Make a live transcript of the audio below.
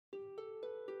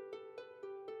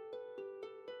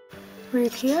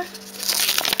read here.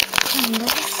 And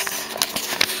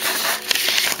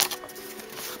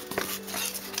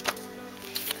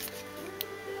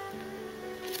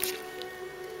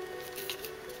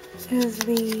this is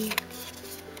the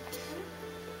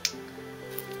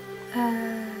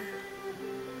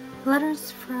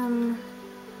letters from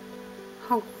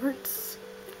Hogwarts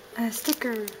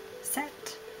sticker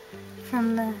set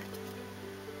from the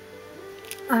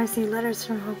obviously letters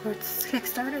from Hogwarts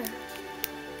Kickstarter.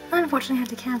 I unfortunately had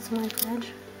to cancel my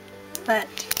pledge, but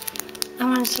I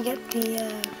wanted to get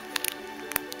the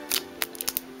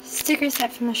sticker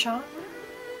set from the shop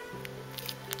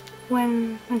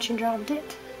when she dropped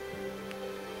it,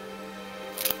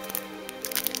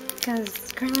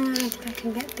 because currently I don't think I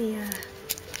can get the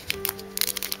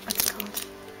what's it called,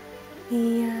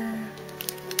 the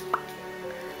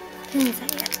pin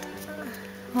set yet.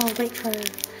 I'll wait for a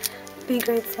B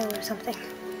grade sale or something.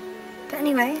 But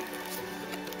anyway,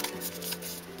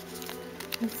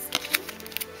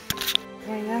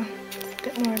 there you go. It's a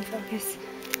bit more in focus.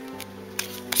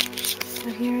 So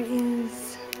here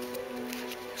is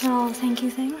a little thank you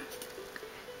thing.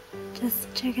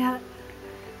 Just check out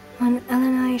on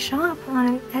LNI shop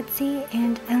on Etsy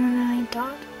and LNI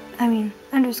 _art on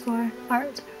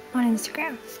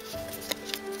Instagram. So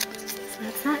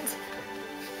that's that.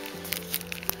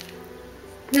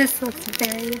 This looks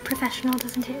very professional,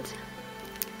 doesn't it?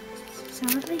 So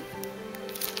lovely.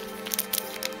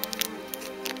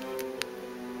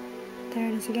 There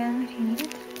it is again if you need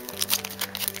it.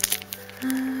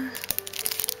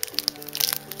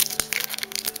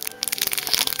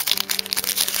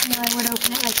 Yeah, I would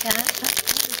open it like that, but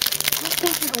I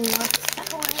don't think it works that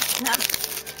way. No.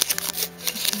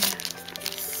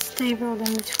 Stapled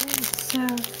in between. So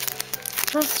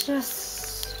let's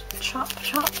just chop.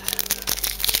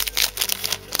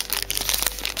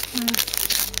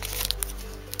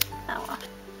 Oh well.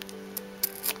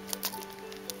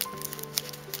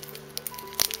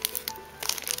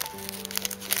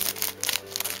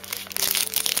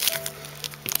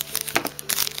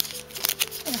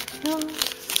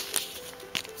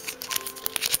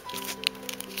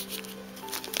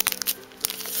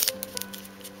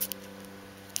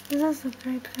 This does look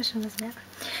very professional, doesn't it?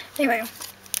 Anyway, I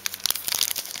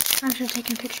should have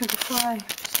taken a picture before I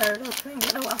started opening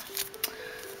it. Oh well.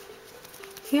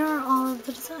 Here are all of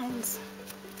the designs.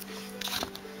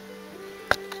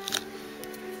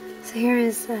 So here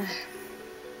is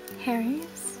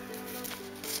Harry's.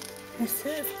 This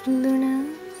is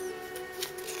Luna's.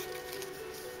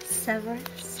 Severus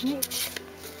Snape.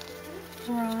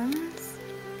 Ron's.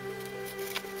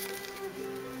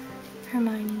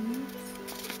 Hermione's.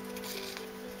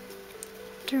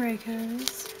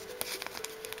 Draco's.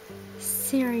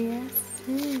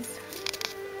 Sirius's.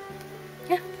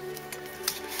 Yeah.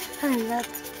 I think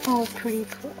that's all pretty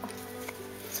cool.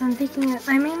 So I'm thinking that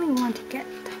I mainly want to get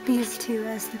these two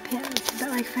as the pins, but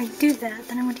like if I do that,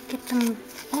 then I want to get them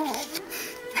all.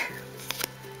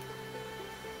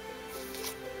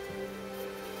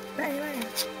 But anyway,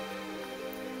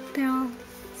 they're all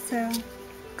so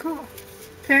cool.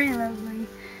 Very lovely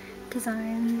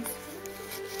designs.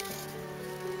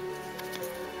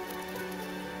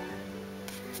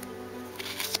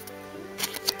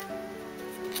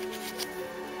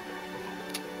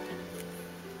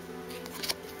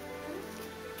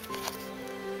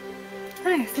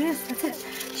 Alright, so that's it.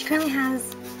 She currently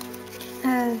has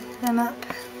them up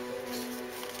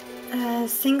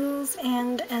as singles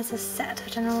and as a set. I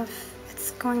don't know if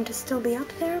it's going to still be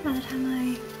up there by the time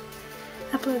I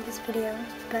upload this video,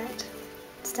 but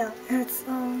still, it's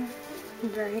all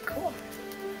very cool.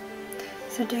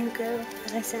 So do go,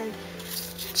 as I said,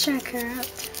 check her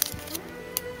out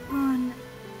on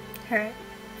her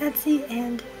Etsy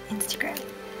and Instagram.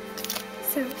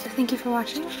 So thank you for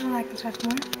watching. If you like this, more.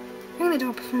 Ring the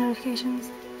doorbell for notifications.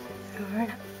 Over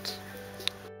and out.